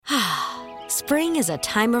Spring is a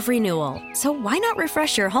time of renewal, so why not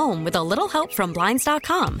refresh your home with a little help from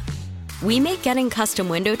Blinds.com? We make getting custom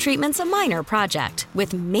window treatments a minor project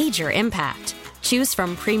with major impact. Choose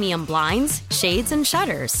from premium blinds, shades, and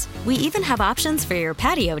shutters. We even have options for your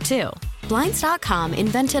patio, too. Blinds.com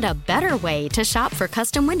invented a better way to shop for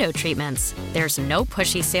custom window treatments. There's no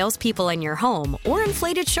pushy salespeople in your home or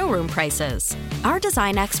inflated showroom prices. Our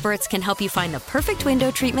design experts can help you find the perfect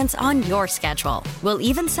window treatments on your schedule. We'll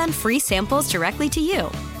even send free samples directly to you.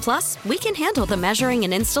 Plus, we can handle the measuring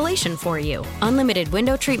and installation for you. Unlimited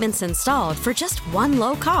window treatments installed for just one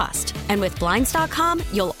low cost. And with Blinds.com,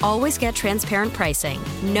 you'll always get transparent pricing.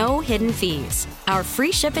 No hidden fees. Our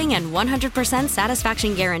free shipping and 100%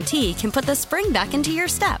 satisfaction guarantee can put the spring back into your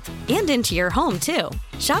step and into your home, too.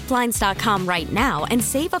 Shop Blinds.com right now and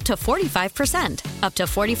save up to 45%. Up to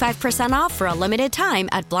 45% off for a limited time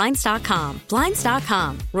at Blinds.com.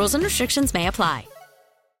 Blinds.com. Rules and restrictions may apply.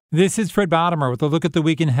 This is Fred Bottomer with a look at the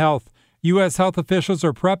week in health. U.S. health officials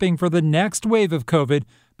are prepping for the next wave of COVID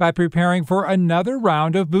by preparing for another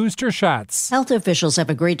round of booster shots. Health officials have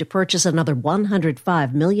agreed to purchase another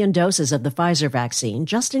 105 million doses of the Pfizer vaccine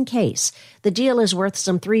just in case. The deal is worth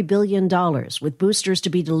some $3 billion, with boosters to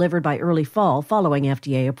be delivered by early fall following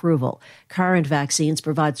FDA approval. Current vaccines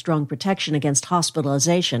provide strong protection against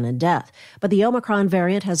hospitalization and death, but the Omicron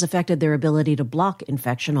variant has affected their ability to block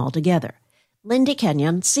infection altogether. Lindy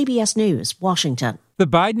Kenyon, CBS News, Washington. The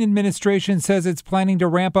Biden administration says it's planning to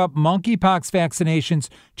ramp up monkeypox vaccinations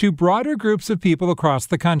to broader groups of people across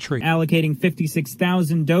the country. Allocating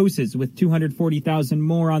 56,000 doses with 240,000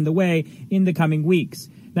 more on the way in the coming weeks.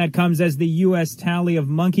 That comes as the U.S. tally of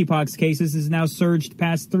monkeypox cases has now surged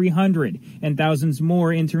past 300 and thousands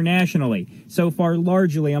more internationally, so far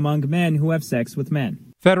largely among men who have sex with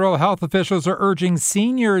men. Federal health officials are urging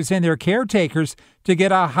seniors and their caretakers to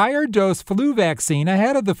get a higher dose flu vaccine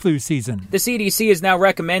ahead of the flu season. The CDC is now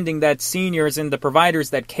recommending that seniors and the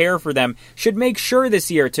providers that care for them should make sure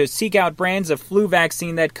this year to seek out brands of flu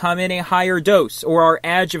vaccine that come in a higher dose or are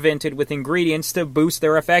adjuvanted with ingredients to boost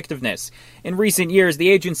their effectiveness. In recent years,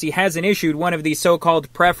 the agency hasn't issued one of these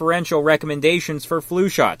so-called preferential recommendations for flu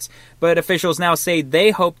shots, but officials now say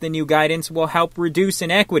they hope the new guidance will help reduce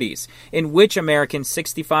inequities in which Americans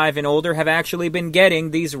 65 and older have actually been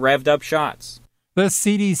getting these revved-up shots. The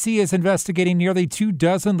CDC is investigating nearly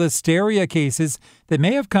 24 listeria cases that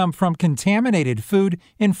may have come from contaminated food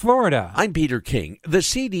in Florida. I'm Peter King. The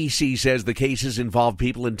CDC says the cases involve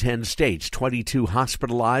people in 10 states, 22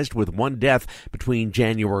 hospitalized with one death between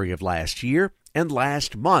January of last year and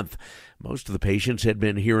last month. Most of the patients had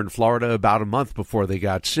been here in Florida about a month before they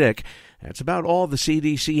got sick. That's about all the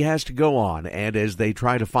CDC has to go on, and as they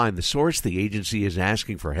try to find the source, the agency is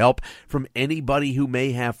asking for help from anybody who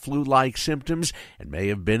may have flu-like symptoms and may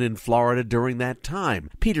have been in Florida during that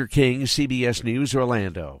time. Peter King, CBS News,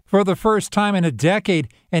 Orlando. For the first time in a decade,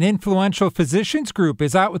 an influential physicians group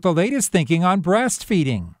is out with the latest thinking on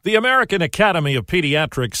breastfeeding. The American Academy of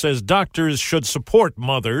Pediatrics says doctors should support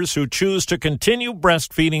mothers who choose to continue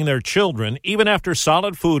breastfeeding their children even after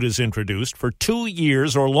solid food is introduced for 2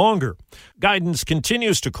 years or longer. Guidance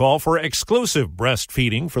continues to call for exclusive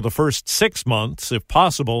breastfeeding for the first 6 months, if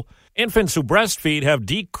possible. Infants who breastfeed have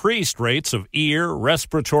decreased rates of ear,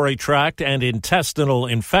 respiratory tract, and intestinal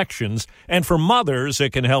infections, and for mothers,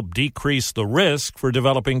 it can help decrease the risk for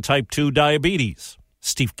developing type 2 diabetes.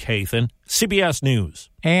 Steve Kathan, CBS News.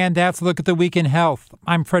 And that's a look at the week in health.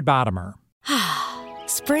 I'm Fred Bottomer.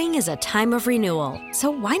 Spring is a time of renewal,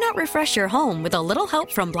 so why not refresh your home with a little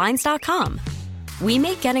help from Blinds.com? We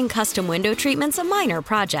make getting custom window treatments a minor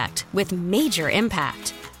project with major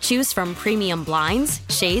impact. Choose from premium blinds,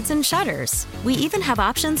 shades, and shutters. We even have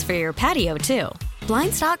options for your patio, too.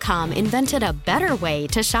 Blinds.com invented a better way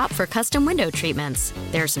to shop for custom window treatments.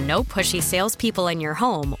 There's no pushy salespeople in your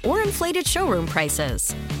home or inflated showroom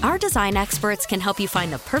prices. Our design experts can help you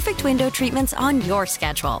find the perfect window treatments on your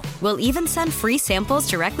schedule. We'll even send free samples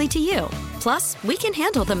directly to you. Plus, we can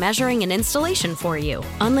handle the measuring and installation for you.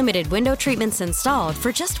 Unlimited window treatments installed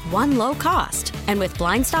for just one low cost. And with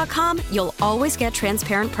Blinds.com, you'll always get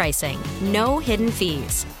transparent pricing. No hidden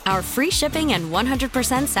fees. Our free shipping and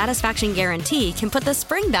 100% satisfaction guarantee can put the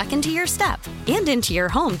spring back into your step and into your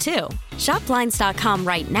home, too. Shop Blinds.com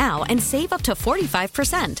right now and save up to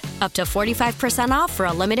 45%. Up to 45% off for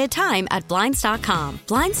a limited time at Blinds.com.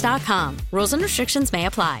 Blinds.com. Rules and restrictions may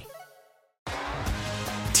apply.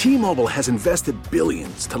 T-Mobile has invested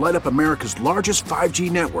billions to light up America's largest 5G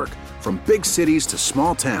network, from big cities to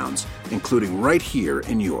small towns, including right here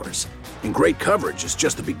in yours. And great coverage is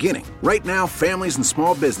just the beginning. Right now, families and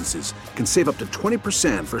small businesses can save up to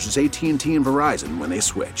 20% versus AT&T and Verizon when they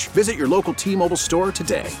switch. Visit your local T-Mobile store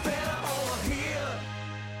today.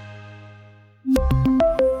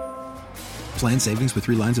 Plan savings with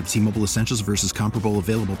 3 lines of T-Mobile Essentials versus comparable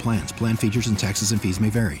available plans. Plan features and taxes and fees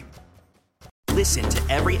may vary. Listen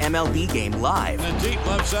to every MLB game live. In the deep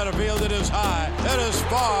left center field, it is high, it is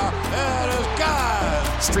far, it is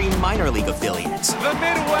gone. Stream minor league affiliates. The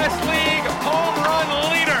Midwest League home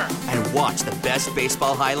run leader. And watch the best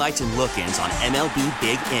baseball highlights and look-ins on MLB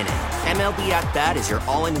Big Inning. MLB At Bat is your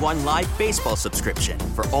all-in-one live baseball subscription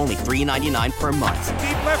for only $3.99 per month.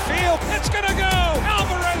 Deep left field, it's gonna go.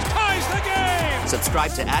 Alvarez ties the game.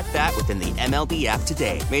 Subscribe to At Bat within the MLB app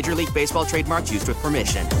today. Major League Baseball trademarks used with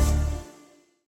permission.